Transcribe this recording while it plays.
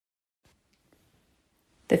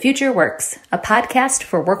The Future Works, a podcast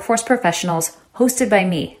for workforce professionals hosted by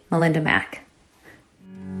me, Melinda Mack.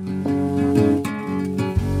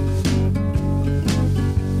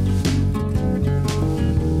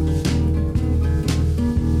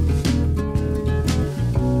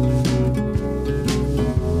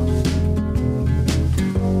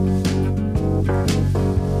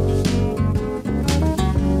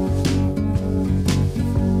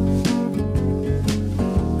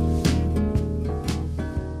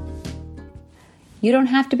 You don't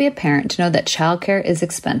have to be a parent to know that childcare is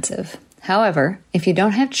expensive. However, if you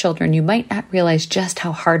don't have children, you might not realize just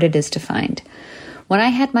how hard it is to find. When I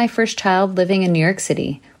had my first child living in New York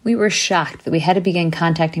City, we were shocked that we had to begin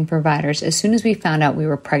contacting providers as soon as we found out we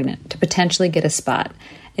were pregnant to potentially get a spot,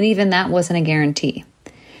 and even that wasn't a guarantee.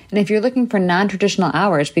 And if you're looking for non-traditional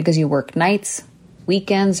hours because you work nights,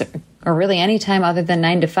 weekends, or really any time other than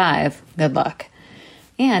 9 to 5, good luck.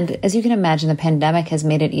 And as you can imagine, the pandemic has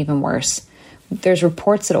made it even worse. There's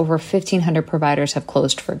reports that over 1,500 providers have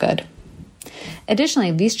closed for good. Additionally,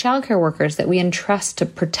 these childcare workers that we entrust to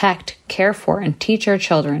protect, care for, and teach our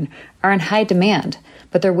children are in high demand,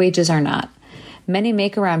 but their wages are not. Many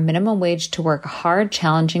make around minimum wage to work a hard,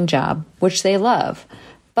 challenging job, which they love,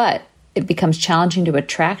 but it becomes challenging to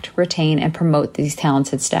attract, retain, and promote these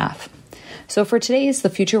talented staff. So for today's The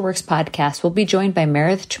Future Works podcast, we'll be joined by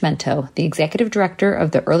Meredith Chimento, the Executive Director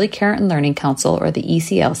of the Early Care and Learning Council, or the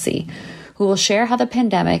ECLC, who will share how the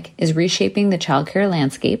pandemic is reshaping the childcare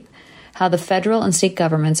landscape, how the federal and state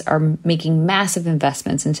governments are making massive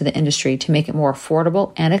investments into the industry to make it more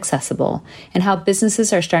affordable and accessible, and how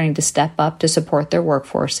businesses are starting to step up to support their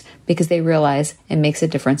workforce because they realize it makes a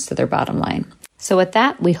difference to their bottom line. So with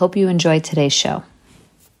that, we hope you enjoyed today's show.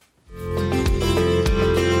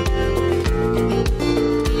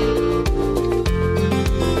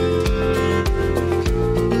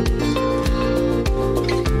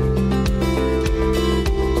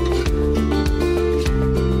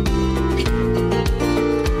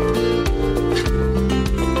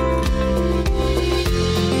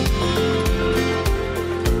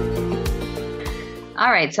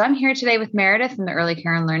 All right, so I'm here today with Meredith from the Early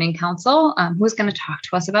Care and Learning Council, who's going to talk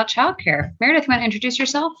to us about childcare. Meredith, you want to introduce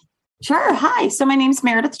yourself? Sure. Hi. So my name is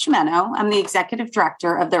Meredith Chimento. I'm the Executive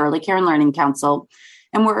Director of the Early Care and Learning Council,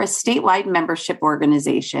 and we're a statewide membership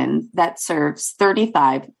organization that serves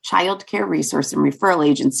 35 childcare resource and referral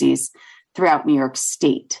agencies throughout New York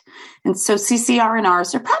State. And so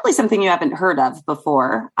CCR&Rs are probably something you haven't heard of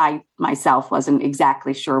before. I myself wasn't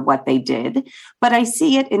exactly sure what they did, but I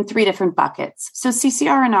see it in 3 different buckets. So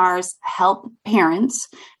CCR&Rs help parents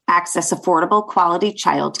access affordable quality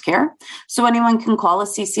childcare. So anyone can call a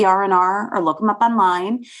CCR&R or look them up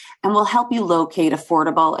online, and we'll help you locate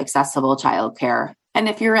affordable, accessible childcare. And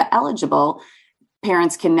if you're eligible,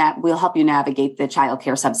 parents we'll help you navigate the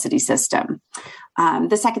childcare subsidy system.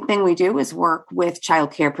 The second thing we do is work with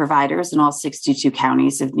childcare providers in all 62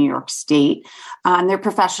 counties of New York State on their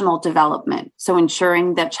professional development. So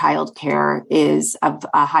ensuring that childcare is of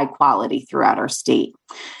a high quality throughout our state.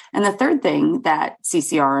 And the third thing that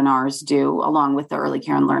CCR&Rs do, along with the Early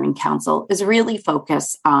Care and Learning Council, is really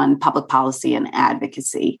focus on public policy and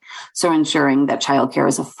advocacy. So ensuring that childcare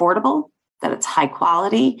is affordable, that it's high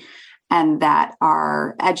quality, and that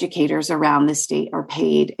our educators around the state are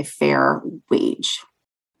paid a fair wage.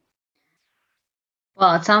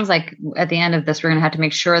 Well, it sounds like at the end of this, we're going to have to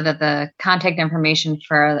make sure that the contact information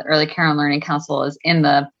for the Early Care and Learning Council is in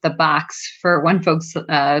the box for when folks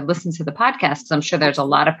listen to the podcast. I'm sure there's a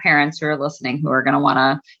lot of parents who are listening who are going to want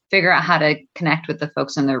to figure out how to connect with the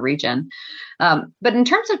folks in their region. But in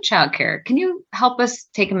terms of childcare, can you help us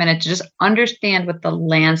take a minute to just understand what the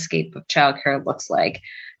landscape of childcare looks like?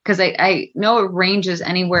 Because I know it ranges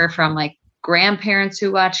anywhere from like grandparents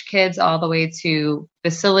who watch kids all the way to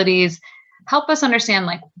facilities. Help us understand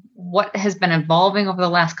like what has been evolving over the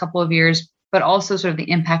last couple of years, but also sort of the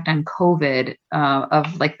impact on COVID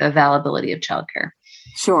of like the availability of childcare.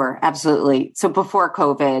 Sure, absolutely. So before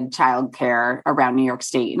COVID, childcare around New York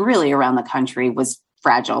State and really around the country was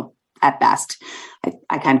fragile at best.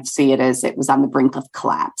 I kind of see it as it was on the brink of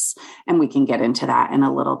collapse, and we can get into that in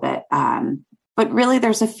a little bit. But really,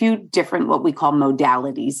 there's a few different what we call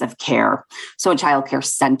modalities of care. So a child care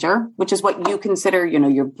center, which is what you consider,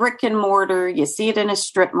 your brick and mortar. You see it in a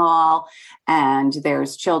strip mall, and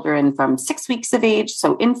there's children from 6 weeks of age,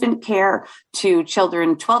 so infant care, to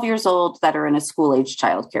children 12 years old that are in a school-age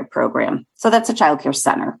child care program. So that's a child care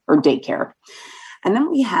center or daycare. And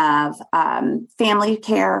then we have family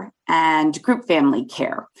care and group family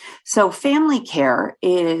care. So family care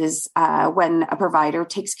is when a provider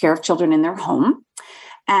takes care of children in their home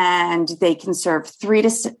and they can serve three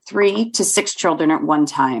to six children at one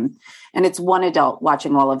time. And it's one adult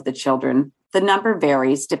watching all of the children. The number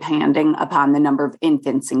varies depending upon the number of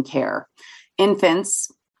infants in care. Infants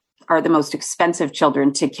are the most expensive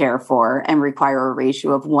children to care for and require a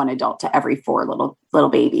ratio of one adult to every four little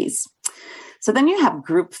babies. So then you have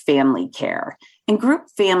group family care. And group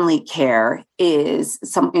family care is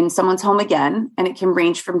in someone's home again, and it can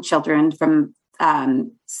range from children from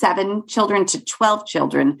 7 children to 12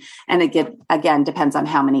 children. And it again depends on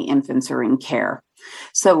how many infants are in care.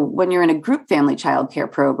 So when you're in a group family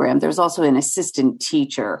childcare program, there's also an assistant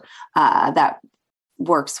teacher that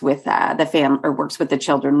works with the family or works with the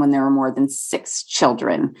children when there are more than 6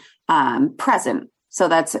 children present. So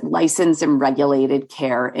that's licensed and regulated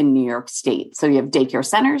care in New York State. So you have daycare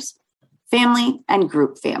centers, family, and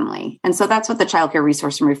group family. And so that's what the childcare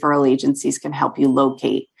resource and referral agencies can help you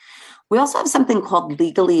locate. We also have something called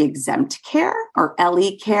legally exempt care or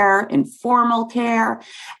LE care, informal care.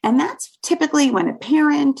 And that's typically when a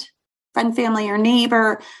parent, friend, family, or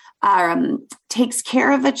neighbor takes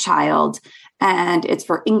care of a child, and it's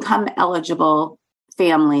for income eligible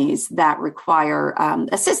families that require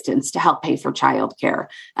assistance to help pay for childcare,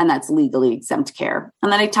 and that's legally exempt care.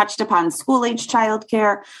 And then I touched upon school-age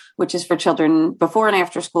childcare, which is for children before and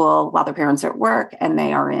after school while their parents are at work and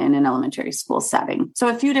they are in an elementary school setting. So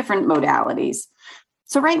a few different modalities.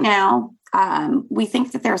 So right now, we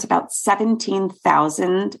think that there's about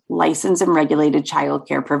 17,000 licensed and regulated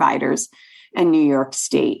childcare providers in New York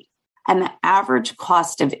State. And the average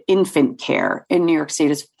cost of infant care in New York State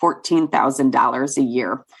is $14,000 a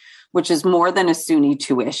year, which is more than a SUNY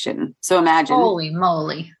tuition. So imagine. Holy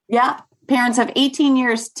moly. Yeah. Parents have 18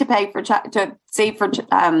 years to pay to save for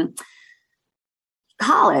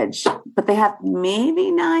college, but they have maybe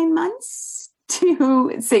 9 months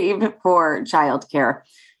to save for childcare.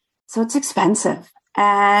 So it's expensive.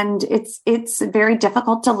 And it's very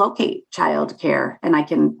difficult to locate childcare. And I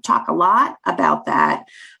can talk a lot about that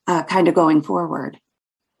kind of going forward.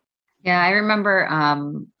 Yeah, I remember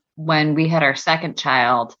when we had our second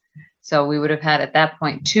child. So we would have had at that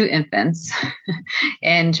point 2 infants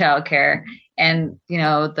in childcare. And,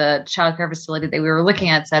 the childcare facility that we were looking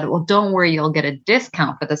at said, well, don't worry, you'll get a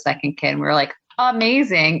discount for the second kid. And we were like,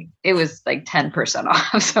 amazing. It was like 10%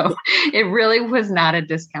 off. So it really was not a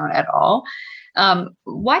discount at all.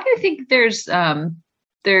 Why do you think there's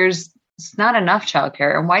not enough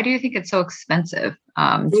childcare, and why do you think it's so expensive?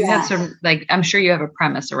 Do you have some, I'm sure you have a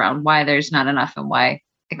premise around why there's not enough and why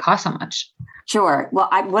it costs so much? Sure. Well,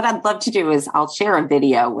 what I'd love to do is I'll share a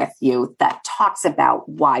video with you that talks about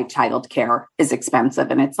why childcare is expensive.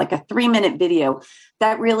 And it's like a 3-minute video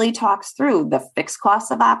that really talks through the fixed costs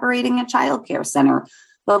of operating a childcare center,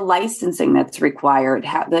 the licensing that's required,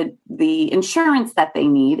 how the insurance that they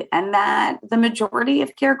need, and that the majority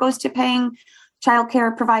of care goes to paying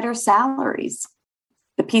childcare provider salaries.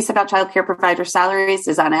 The piece about childcare provider salaries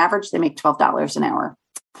is on average, they make $12 an hour.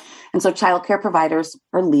 And so childcare providers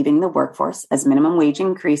are leaving the workforce as minimum wage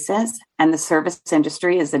increases, and the service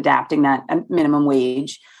industry is adapting that minimum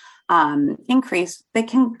wage increase. They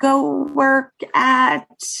can go work at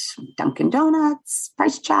Dunkin' Donuts,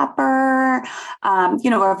 Price Chopper,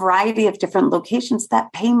 a variety of different locations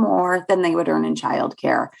that pay more than they would earn in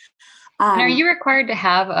childcare. And are you required to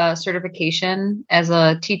have a certification as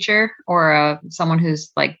a teacher or someone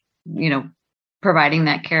who's providing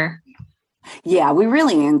that care? Yeah, we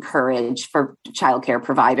really encourage for childcare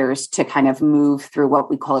providers to kind of move through what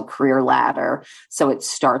we call a career ladder. So it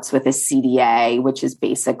starts with a CDA, which is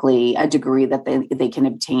basically a degree that they can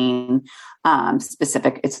obtain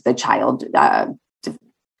specific. It's the child.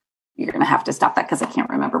 You're going to have to stop that because I can't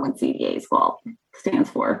remember what CDA stands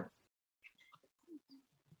for.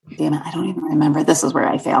 Damn it, I don't even remember. This is where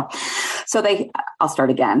I fail. So I'll start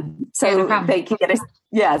again. So they can get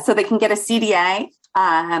a CDA,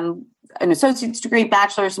 an associate's degree,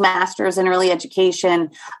 bachelor's, master's in early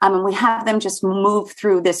education. And we have them just move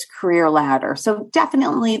through this career ladder. So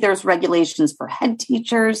definitely there's regulations for head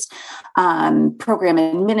teachers, program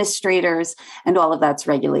administrators, and all of that's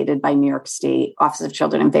regulated by New York State Office of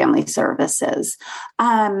Children and Family Services.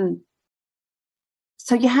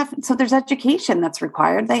 So there's education that's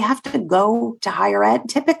required. They have to go to higher ed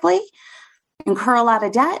typically, incur a lot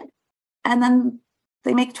of debt, and then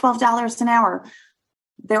they make $12 an hour.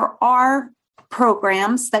 There are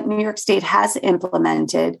programs that New York State has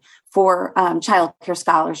implemented for child care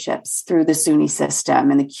scholarships through the SUNY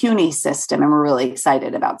system and the CUNY system. And we're really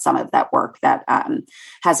excited about some of that work that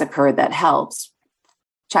has occurred that helps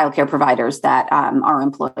child care providers that are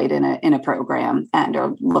employed in a program and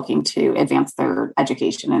are looking to advance their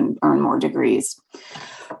education and earn more degrees.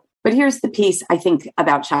 But here's the piece I think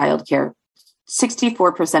about childcare.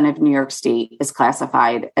 64% of New York State is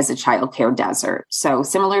classified as a childcare desert. So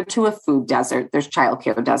similar to a food desert, there's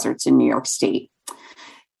childcare deserts in New York State.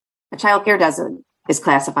 A childcare desert is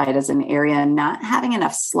classified as an area not having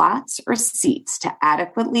enough slots or seats to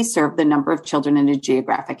adequately serve the number of children in a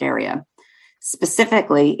geographic area.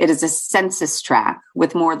 Specifically, it is a census tract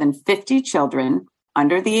with more than 50 children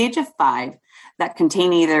under the age of 5 that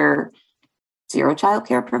contain either zero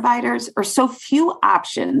childcare providers or so few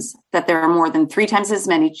options that there are more than 3 times as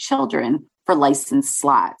many children for licensed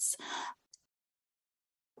slots.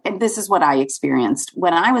 And this is what I experienced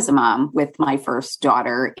when I was a mom with my first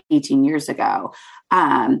daughter 18 years ago.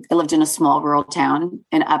 I lived in a small rural town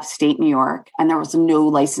in upstate New York, and there was no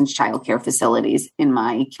licensed childcare facilities in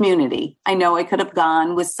my community. I know I could have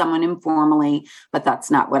gone with someone informally, but that's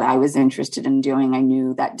not what I was interested in doing. I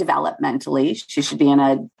knew that developmentally she should be in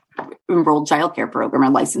a enrolled childcare program, a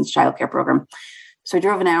licensed childcare program. So I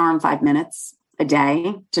drove an hour and 5 minutes a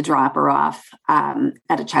day to drop her off at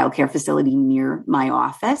a childcare facility near my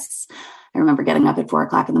office. I remember getting up at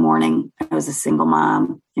 4:00 in the morning. I was a single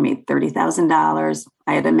mom. I made $30,000.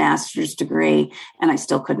 I had a master's degree, and I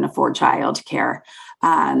still couldn't afford childcare.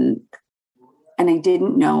 And I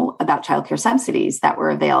didn't know about childcare subsidies that were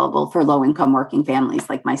available for low-income working families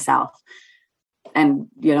like myself. And,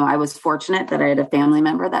 I was fortunate that I had a family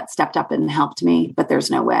member that stepped up and helped me, but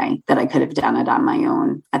there's no way that I could have done it on my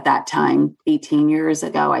own. At that time, 18 years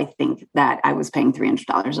ago, I think that I was paying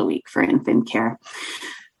 $300 a week for infant care.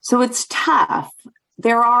 So it's tough.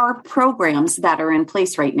 There are programs that are in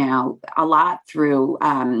place right now, a lot through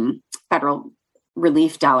federal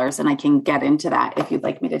relief dollars, and I can get into that if you'd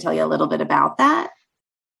like me to tell you a little bit about that.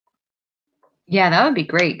 Yeah, that would be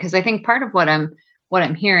great, because I think part of what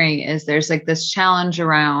I'm hearing is there's like this challenge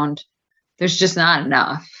around there's just not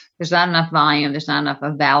enough. There's not enough volume. There's not enough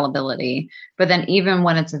availability. But then even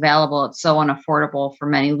when it's available, it's so unaffordable for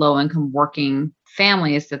many low-income working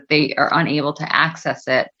families that they are unable to access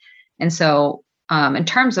it. And so in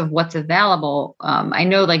terms of what's available, I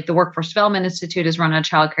know like the Workforce Development Institute has run a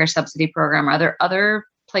childcare subsidy program. Are there other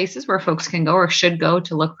places where folks can go or should go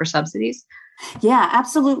to look for subsidies? Yeah,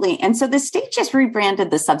 absolutely. And so the state just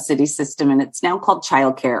rebranded the subsidy system, and it's now called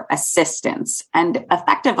Childcare Assistance. And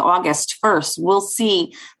effective August 1st, we'll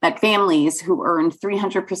see that families who earn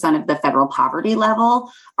 300% of the federal poverty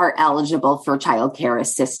level are eligible for childcare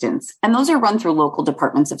assistance. And those are run through local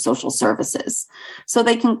departments of social services. So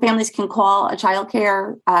families can call a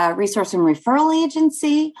childcare resource and referral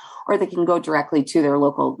agency, or they can go directly to their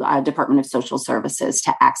local Department of Social Services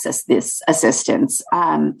to access this assistance.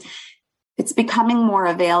 It's becoming more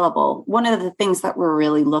available. One of the things that we're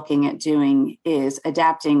really looking at doing is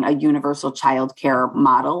adapting a universal childcare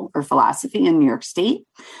model or philosophy in New York State.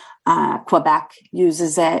 Quebec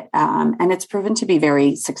uses it, and it's proven to be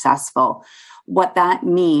very successful. What that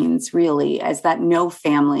means really is that no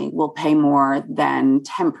family will pay more than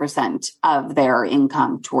 10% of their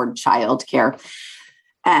income toward childcare.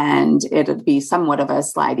 And it'd be somewhat of a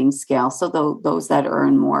sliding scale. So those that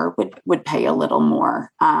earn more would pay a little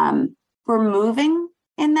more. We're moving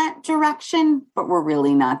in that direction, but we're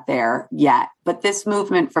really not there yet. But this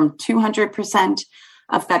movement from 200%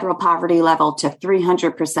 of federal poverty level to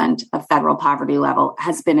 300% of federal poverty level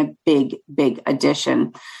has been a big, big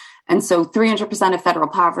addition. And so 300% of federal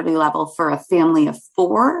poverty level for a family of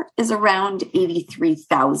 4 is around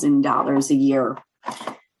 $83,000 a year.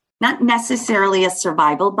 Not necessarily a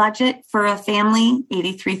survival budget for a family.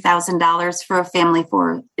 $83,000 for a family of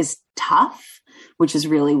 4 is tough, which is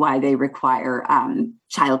really why they require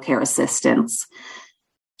childcare assistance.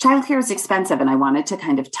 Childcare is expensive, and I wanted to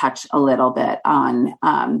kind of touch a little bit on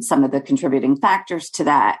some of the contributing factors to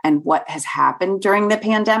that and what has happened during the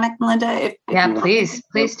pandemic, Melinda.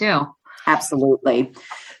 Please do. Absolutely.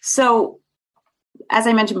 So, as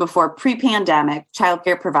I mentioned before, pre-pandemic,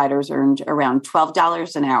 childcare providers earned around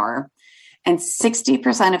 $12 an hour, and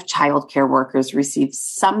 60% of childcare workers receive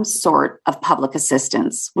some sort of public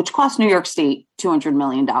assistance, which costs New York State $200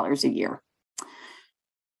 million a year.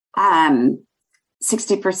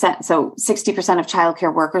 60%. So 60% of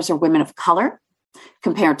childcare workers are women of color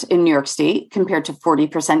in New York State, compared to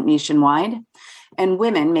 40% nationwide. And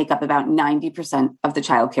women make up about 90% of the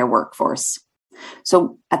childcare workforce.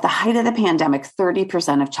 So at the height of the pandemic,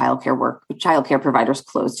 30% of childcare providers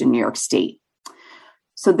closed in New York State.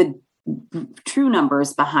 So the true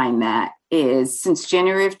numbers behind that is since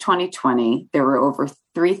January of 2020, there were over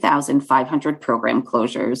 3,500 program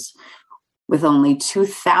closures, with only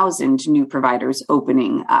 2,000 new providers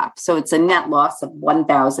opening up. So it's a net loss of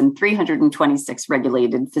 1,326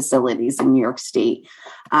 regulated facilities in New York State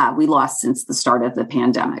we lost since the start of the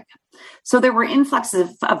pandemic. So there were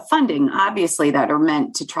influxes of funding, obviously, that are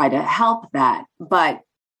meant to try to help that. But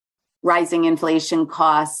rising inflation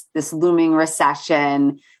costs, this looming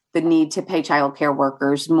recession, the need to pay childcare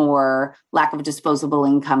workers more, lack of disposable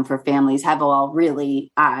income for families have all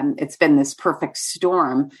really, it's been this perfect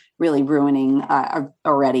storm, really ruining a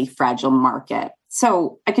already fragile market.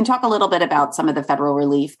 So I can talk a little bit about some of the federal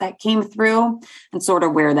relief that came through and sort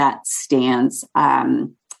of where that stands.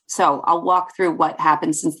 So I'll walk through what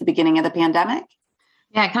happened since the beginning of the pandemic.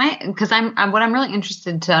 Yeah, can I? Because I'm what I'm really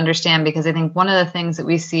interested to understand, because I think one of the things that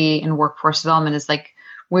we see in workforce development is like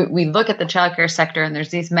we look at the childcare sector and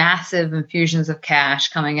there's these massive infusions of cash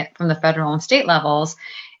coming from the federal and state levels.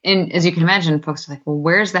 And as you can imagine, folks are like, well,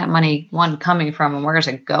 where's that money, one, coming from and where is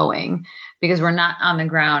it going? Because we're not on the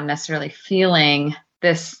ground necessarily feeling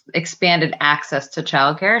this expanded access to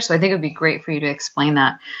childcare. So I think it would be great for you to explain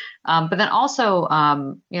that. But then also,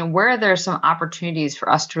 where there are some opportunities for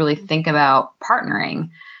us to really think about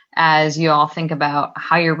partnering as you all think about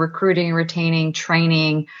how you're recruiting, retaining,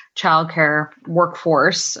 training childcare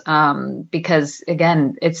workforce, because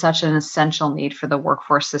again, it's such an essential need for the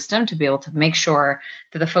workforce system to be able to make sure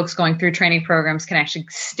that the folks going through training programs can actually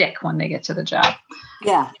stick when they get to the job.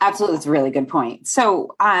 Yeah, absolutely. It's a really good point.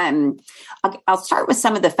 So I'll start with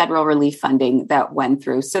some of the federal relief funding that went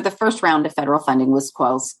through. So the first round of federal funding was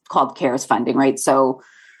called CARES funding, right? So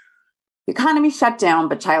the economy shut down,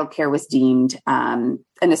 but childcare was deemed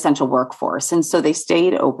an essential workforce. And so they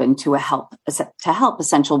stayed open to help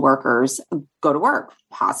essential workers go to work,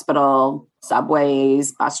 hospital,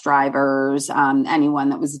 subways, bus drivers, anyone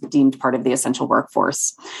that was deemed part of the essential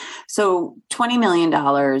workforce. So $20 million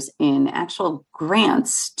in actual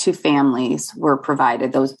grants to families were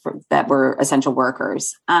provided, those that were essential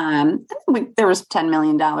workers. There was $10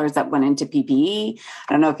 million that went into PPE.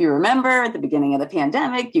 I don't know if you remember at the beginning of the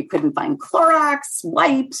pandemic, you couldn't find Clorox,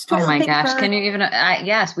 wipes, toilet paper. Gosh, can you even,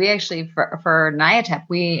 yes, we actually, for NIATEP,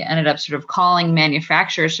 we ended up sort of calling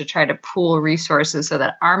manufacturers to try to pool resources so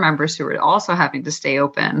that our members who were also having to stay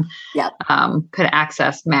open could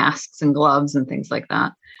access masks and gloves and things like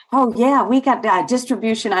that. Oh, yeah. We got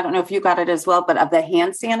distribution. I don't know if you got it as well, but of the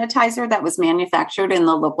hand sanitizer that was manufactured in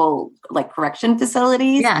the local correction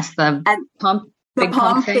facilities. Yes, the pump. The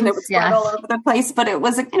pump, and it was spread all over the place. But it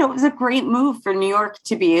was a great move for New York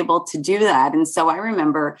to be able to do that. And so I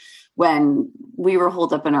remember when we were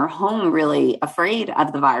holed up in our home, really afraid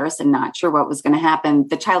of the virus and not sure what was going to happen,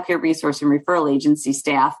 the Child Care Resource and Referral Agency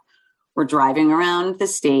staff were driving around the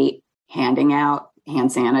state, handing out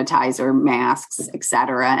hand sanitizer, masks, et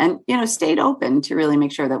cetera, and, stayed open to really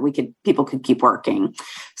make sure that people could keep working.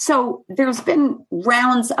 So there's been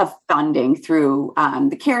rounds of funding through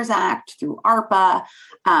the CARES Act, through ARPA,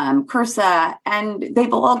 CRSA, and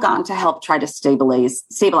they've all gone to help try to stabilize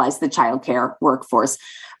the childcare workforce.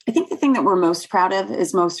 I think the thing that we're most proud of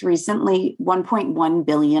is most recently $1.1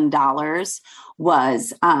 billion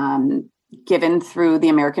was given through the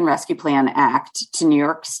American Rescue Plan Act to New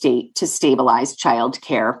York State to stabilize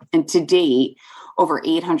childcare. And to date, over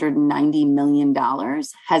 $890 million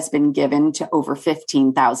has been given to over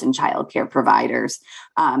 15,000 childcare providers.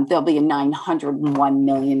 There'll be a $901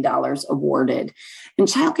 million awarded. And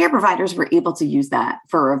childcare providers were able to use that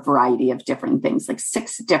for a variety of different things, like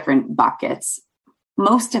 6 different buckets.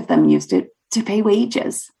 Most of them used it to pay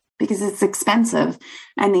wages because it's expensive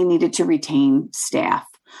and they needed to retain staff.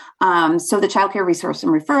 So the Child Care Resource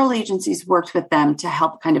and Referral Agencies worked with them to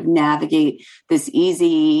help kind of navigate this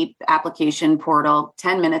easy application portal,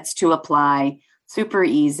 10 minutes to apply, super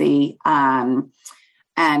easy, and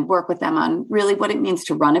work with them on really what it means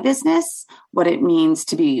to run a business, what it means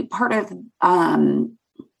to be part of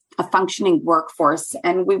a functioning workforce.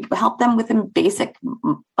 And we help them with some basic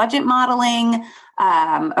budget modeling,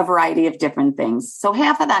 a variety of different things. So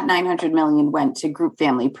half of that $900 million went to group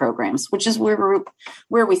family programs, which is where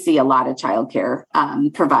we see a lot of childcare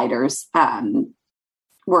providers,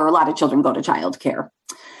 where a lot of children go to childcare.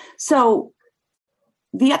 So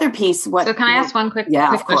the other piece, So can I ask one quick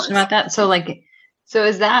question about that? So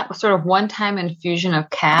is that sort of one-time infusion of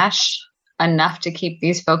cash enough to keep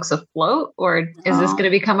these folks afloat, or is this going to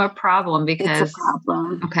become a problem? Because it's a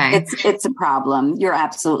problem. Okay. It's a problem. You're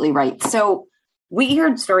absolutely right. So we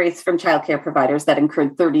heard stories from childcare providers that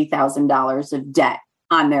incurred $30,000 of debt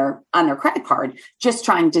on their credit card, just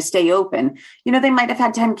trying to stay open. They might have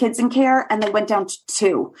had 10 kids in care and they went down to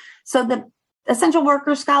 2. So the Essential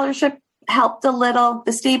Worker Scholarship helped a little.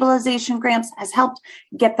 The stabilization grants has helped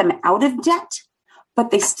get them out of debt, but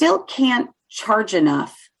they still can't charge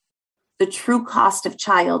enough the true cost of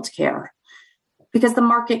childcare because the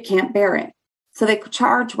market can't bear it. So they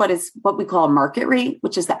charge what we call a market rate,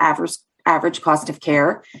 which is the average cost of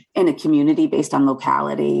care in a community based on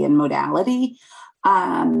locality and modality.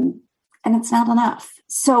 And it's not enough.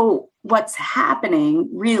 So what's happening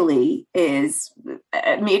really is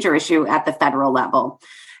a major issue at the federal level.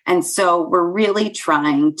 And so we're really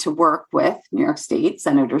trying to work with New York State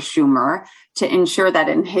Senator Schumer to ensure that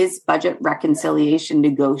in his budget reconciliation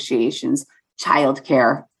negotiations,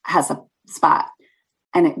 childcare has a spot,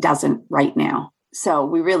 and it doesn't right now. So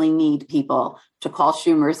we really need people to call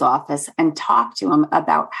Schumer's office and talk to him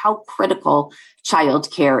about how critical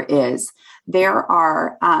childcare is. There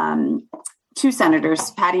are two senators,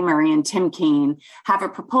 Patty Murray and Tim Kaine, have a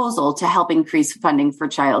proposal to help increase funding for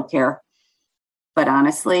childcare. But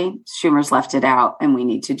honestly, Schumer's left it out, and we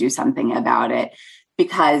need to do something about it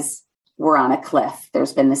because we're on a cliff.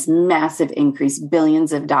 There's been this massive increase,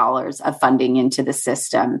 billions of dollars of funding into the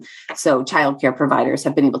system. So childcare providers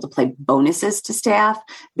have been able to pay bonuses to staff.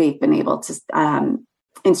 They've been able to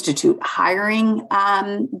institute hiring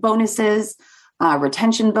bonuses,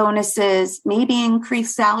 retention bonuses, maybe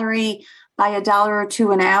increase salary by $1 or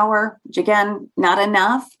 $2 an hour, which again, not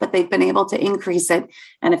enough, but they've been able to increase it.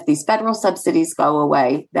 And if these federal subsidies go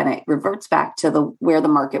away, then it reverts back to where the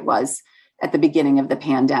market was at the beginning of the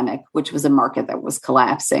pandemic, which was a market that was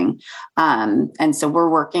collapsing. And so we're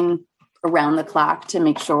working around the clock to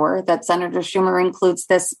make sure that Senator Schumer includes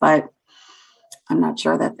this, but I'm not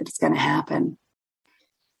sure that it's going to happen.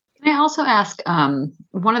 Can I also ask,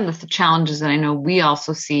 one of the challenges that I know we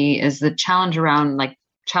also see is the challenge around like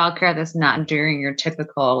childcare that's not during your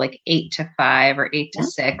typical like 8 to 5 or 8 to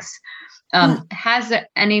 6. Has there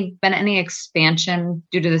been any expansion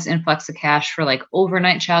due to this influx of cash for like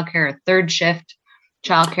overnight childcare or third shift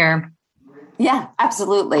childcare? Yeah,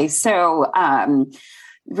 absolutely. So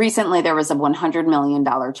recently there was a $100 million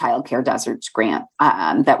childcare deserts grant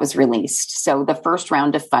that was released. So the first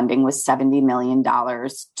round of funding was $70 million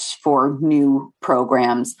for new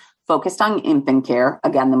programs focused on infant care,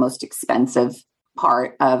 again, the most expensive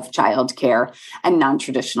part of childcare, and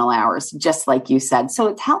non-traditional hours, just like you said. So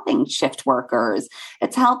it's helping shift workers.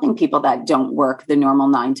 It's helping people that don't work the normal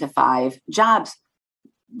 9 to 5 jobs,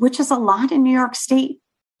 which is a lot in New York State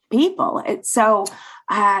people.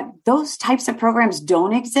 Those types of programs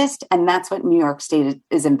don't exist. And that's what New York State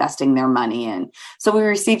is investing their money in. So we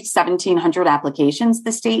received 1,700 applications,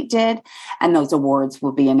 the state did, and those awards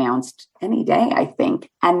will be announced any day, I think.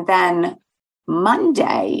 And then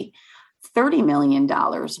Monday, $30 million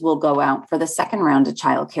will go out for the second round of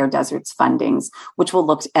childcare deserts fundings, which will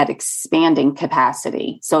look at expanding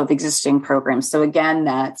capacity. So of existing programs. So again,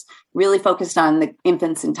 that's really focused on the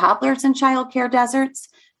infants and toddlers in childcare deserts,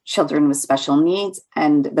 children with special needs,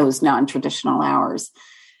 and those non-traditional hours.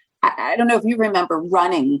 I don't know if you remember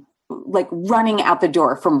running out the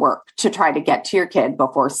door from work to try to get to your kid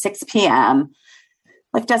before 6 p.m.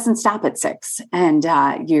 Life doesn't stop at 6. And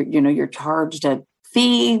you're charged a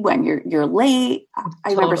fee when you're late.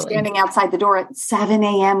 I remember standing outside the door at 7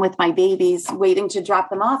 a.m. with my babies, waiting to drop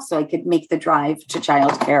them off so I could make the drive to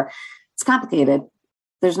childcare. It's complicated.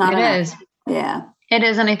 There's not enough. It is. Yeah. It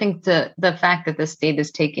is. And I think the fact that the state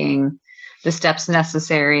is taking the steps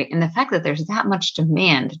necessary and the fact that there's that much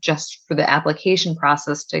demand just for the application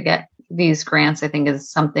process to get these grants, I think is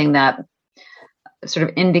something that sort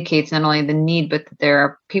of indicates not only the need, but that there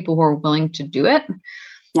are people who are willing to do it.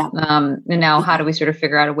 Yeah. And now how do we sort of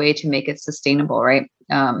figure out a way to make it sustainable, right?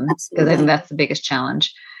 Because I think that's the biggest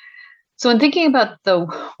challenge. So in thinking about the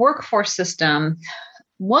workforce system,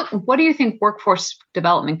 what do you think workforce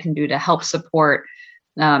development can do to help support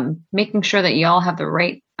making sure that you all have the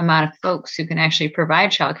right amount of folks who can actually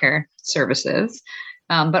provide childcare services,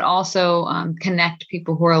 but also connect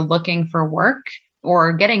people who are looking for work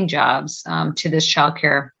or getting jobs to this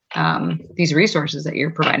childcare, these resources that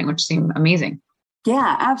you're providing, which seem amazing.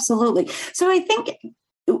 Yeah, absolutely. So I think,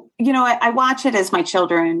 I watch it as my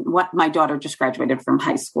daughter just graduated from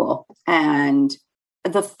high school, and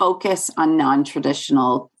the focus on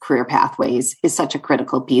non-traditional career pathways is such a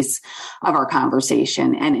critical piece of our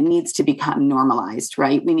conversation, and it needs to become normalized,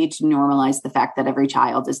 right? We need to normalize the fact that every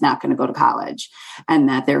child is not going to go to college and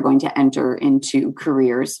that they're going to enter into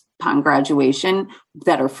careers upon graduation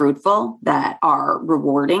that are fruitful, that are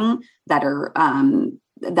rewarding, that are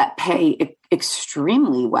that pay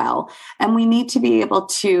extremely well. And we need to be able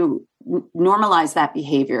to normalize that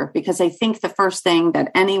behavior, because I think the first thing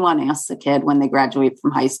that anyone asks a kid when they graduate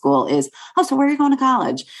from high school is, oh, so where are you going to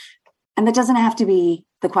college? And that doesn't have to be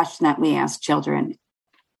the question that we ask children.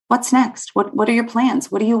 What's next? What are your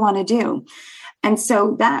plans? What do you want to do? And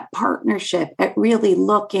so that partnership at really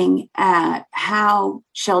looking at how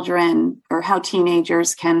children or how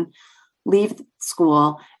teenagers can leave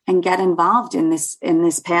school and get involved in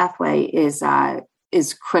this pathway is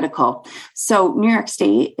critical. So New York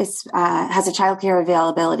State has a childcare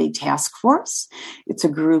availability task force. It's a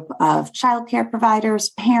group of childcare providers,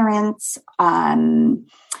 parents,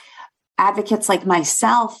 advocates like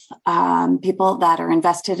myself, people that are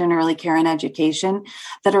invested in early care and education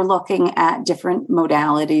that are looking at different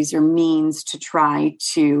modalities or means to try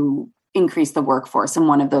to increase the workforce. And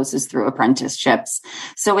one of those is through apprenticeships.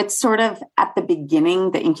 So it's sort of at the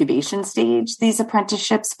beginning, the incubation stage, these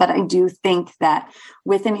apprenticeships. But I do think that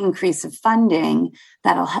with an increase of funding,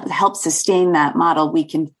 that'll help sustain that model. We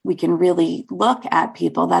can really look at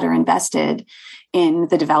people that are invested in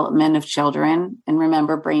the development of children. And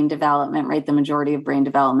remember, brain development, right? The majority of brain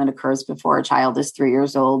development occurs before a child is 3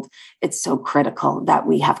 years old. It's so critical that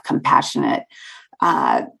we have compassionate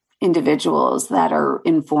individuals that are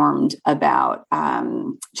informed about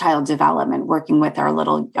child development, working with our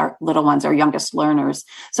little ones, our youngest learners.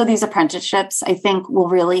 So these apprenticeships, I think, will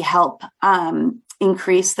really help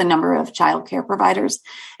increase the number of childcare providers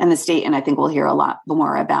in the state. And I think we'll hear a lot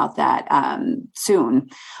more about that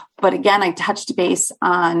soon. But again, I touched base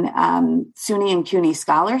on SUNY and CUNY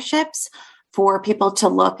scholarships for people to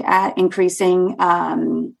look at increasing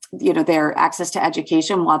their access to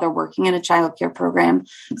education while they're working in a childcare program.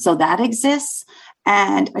 So that exists.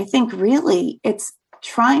 And I think really it's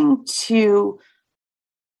trying to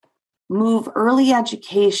move early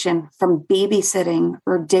education from babysitting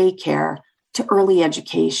or daycare to early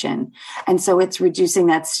education. And so it's reducing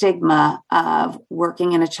that stigma of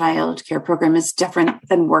working in a child care program is different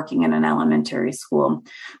than working in an elementary school.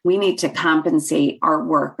 We need to compensate our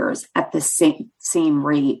workers at the same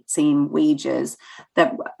rate, same wages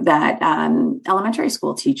that elementary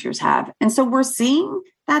school teachers have. And so we're seeing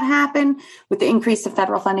that happen with the increase of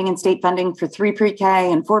federal funding and state funding for 3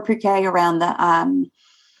 pre-K and 4 pre-K around the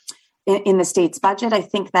in the state's budget. I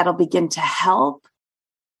think that'll begin to help.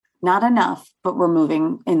 Not enough, but we're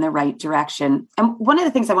moving in the right direction. And one of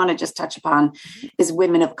the things I want to just touch upon is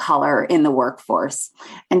women of color in the workforce.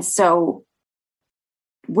 And so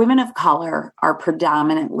women of color are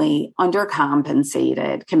predominantly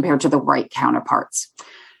undercompensated compared to the white counterparts.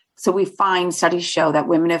 So we find studies show that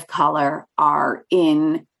women of color are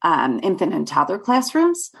in infant and toddler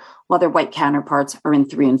classrooms, while their white counterparts are in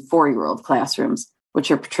 3 and 4-year-old classrooms,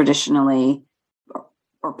 which are traditionally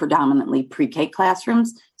or predominantly pre-K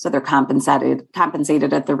classrooms. So they're compensated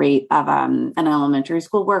at the rate of an elementary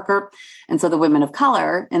school worker. And so the women of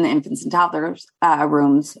color in the infants and toddlers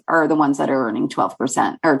rooms are the ones that are earning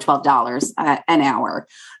 12% or $12 an hour.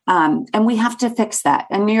 And we have to fix that.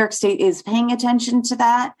 And New York State is paying attention to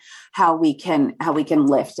that, how we can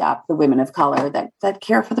lift up the women of color that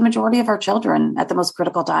care for the majority of our children at the most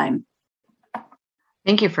critical time.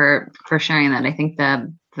 Thank you for sharing that. I think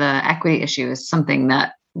the equity issue is something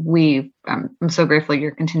that I'm so grateful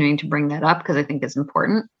you're continuing to bring that up because I think it's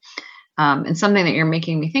important. And something that you're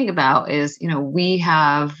making me think about is, we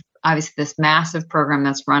have obviously this massive program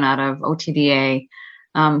that's run out of OTDA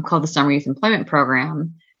called the Summer Youth Employment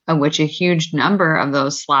Program, of which a huge number of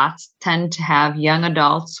those slots tend to have young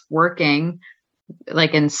adults working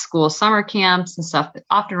like in school summer camps and stuff,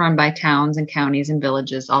 often run by towns and counties and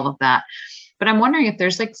villages, all of that. But I'm wondering if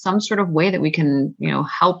there's like some sort of way that we can,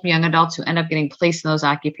 help young adults who end up getting placed in those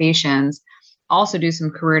occupations also do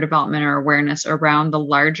some career development or awareness around the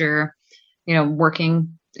larger,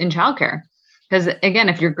 working in childcare. Because again,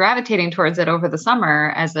 if you're gravitating towards it over the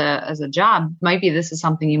summer as a job, this is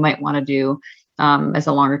something you might want to do as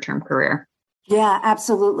a longer term career. Yeah,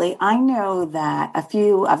 absolutely. I know that a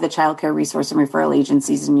few of the childcare resource and referral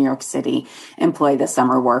agencies in New York City employ the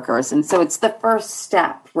summer workers. And so it's the first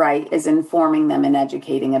step, right, is informing them and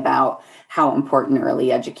educating about how important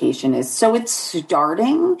early education is. So it's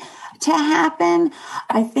starting to happen.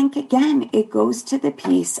 I think, again, it goes to the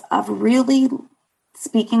piece of really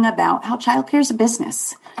speaking about how childcare is a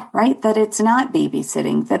business, right? That it's not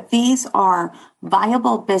babysitting, that these are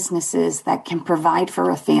viable businesses that can provide for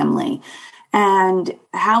a family. And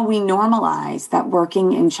how we normalize that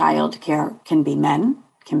working in childcare can be men,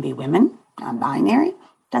 can be women, non-binary,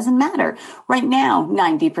 doesn't matter. Right now,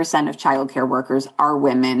 90% of childcare workers are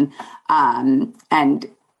women, and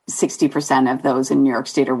 60% of those in New York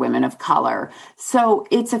State are women of color. So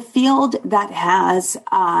it's a field that has,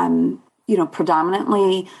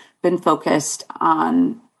 predominantly been focused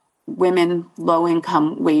on women,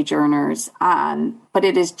 low-income wage earners, but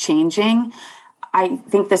it is changing. I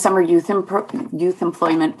think the summer youth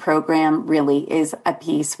employment program really is a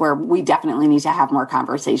piece where we definitely need to have more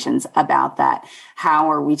conversations about that.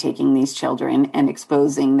 How are we taking these children and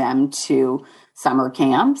exposing them to summer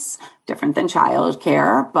camps, different than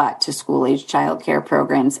childcare, but to school-age childcare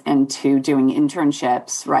programs and to doing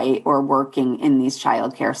internships, right, or working in these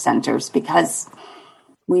childcare centers, because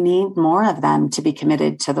we need more of them to be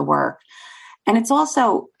committed to the work. And it's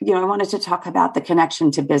also, I wanted to talk about the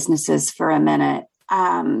connection to businesses for a minute.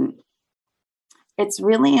 It's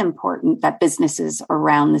really important that businesses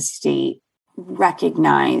around the state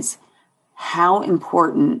recognize how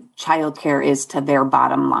important childcare is to their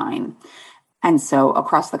bottom line. And so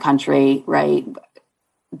across the country, right,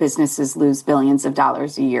 businesses lose billions of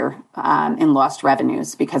dollars a year in lost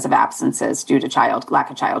revenues because of absences due to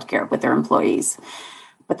lack of childcare with their employees.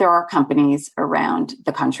 But there are companies around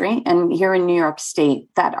the country and here in New York State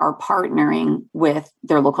that are partnering with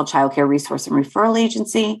their local childcare resource and referral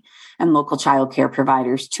agency and local childcare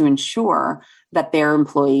providers to ensure that their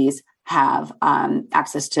employees have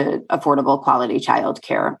access to affordable quality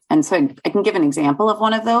childcare. And so I can give an example of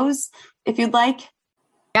one of those if you'd like.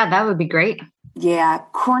 Yeah, that would be great. Yeah,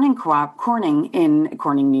 Corning in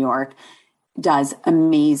Corning, New York does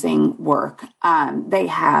amazing work. They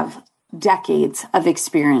have decades of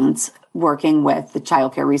experience working with the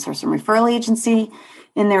childcare resource and referral agency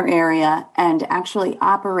in their area and actually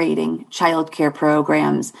operating childcare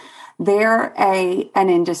programs. They're an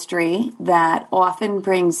industry that often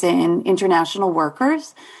brings in international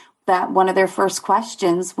workers, that one of their first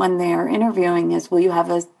questions when they're interviewing is, will you have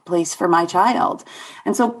a place for my child?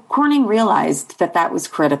 And so Corning realized that that was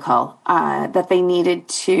critical, that they needed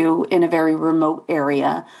to, in a very remote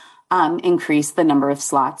area, increase the number of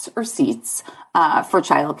slots or seats for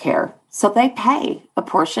childcare. So they pay a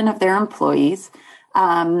portion of their employees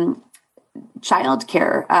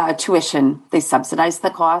childcare tuition. They subsidize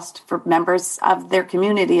the cost for members of their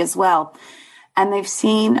community as well. And they've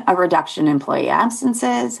seen a reduction in employee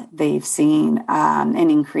absences. They've seen an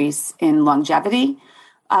increase in longevity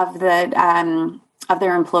of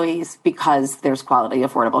their employees because there's quality,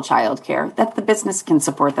 affordable childcare that the business can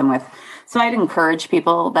support them with. So I'd encourage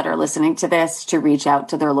people that are listening to this to reach out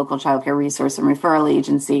to their local childcare resource and referral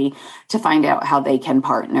agency to find out how they can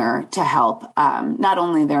partner to help not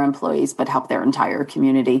only their employees, but help their entire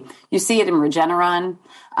community. You see it in Regeneron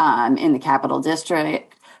in the Capital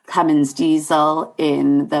District. Cummins Diesel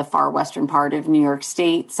in the far western part of New York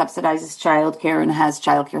State subsidizes childcare and has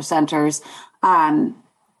childcare centers.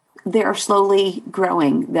 They're slowly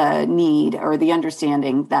growing the need or the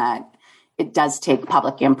understanding that it does take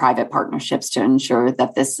public and private partnerships to ensure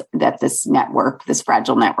that this network, this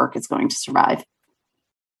fragile network, is going to survive.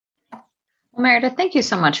 Well, Meredith, thank you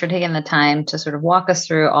so much for taking the time to sort of walk us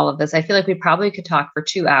through all of this. I feel like we probably could talk for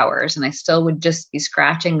 2 hours and I still would just be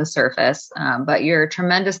scratching the surface. But your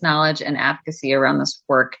tremendous knowledge and advocacy around this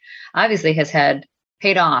work obviously has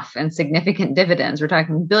paid off in significant dividends. We're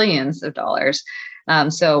talking billions of dollars.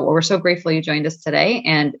 So we're so grateful you joined us today.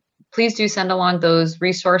 And please do send along those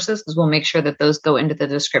resources because we'll make sure that those go into the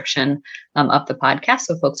description of the podcast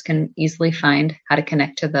so folks can easily find how to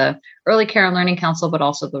connect to the Early Care and Learning Council, but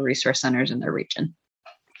also the resource centers in their region.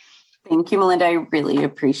 Thank you, Melinda. I really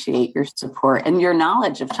appreciate your support, and your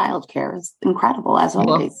knowledge of childcare is incredible as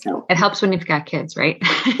always. Well, it helps when you've got kids, right?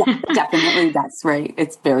 Yeah, definitely. That's right.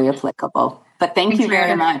 It's very applicable. But thanks you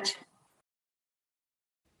very much.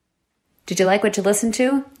 Did you like what you listened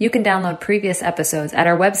to? You can download previous episodes at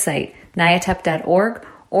our website, nyatep.org,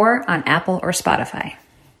 or on Apple or Spotify.